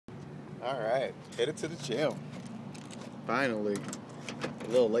Alright, headed to the gym. Finally. A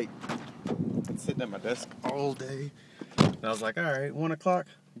little late. Been sitting at my desk all day. And I was like, alright, 1 o'clock,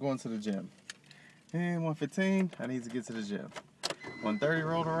 I'm going to the gym. And 1:15, I need to get to the gym. 1:30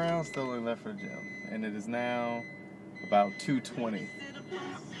 rolled around, still ain't left for the gym. And it is now about 2:20.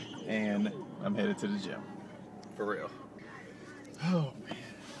 And I'm headed to the gym. For real. Oh man.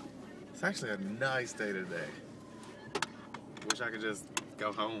 It's actually a nice day today. Wish I could just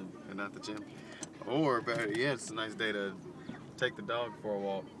go home and not the gym. Or better yet, it's a nice day to take the dog for a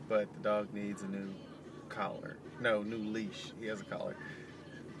walk, but the dog needs a new collar. No, new leash. He has a collar.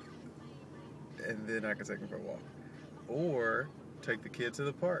 And then I can take him for a walk. Or take the kid to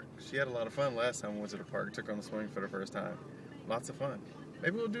the park. She had a lot of fun last time we went to the park. Took her on the swing for the first time. Lots of fun.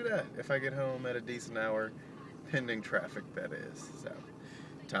 Maybe we'll do that if I get home at a decent hour, pending traffic, that is. So,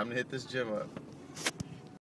 time to hit this gym up.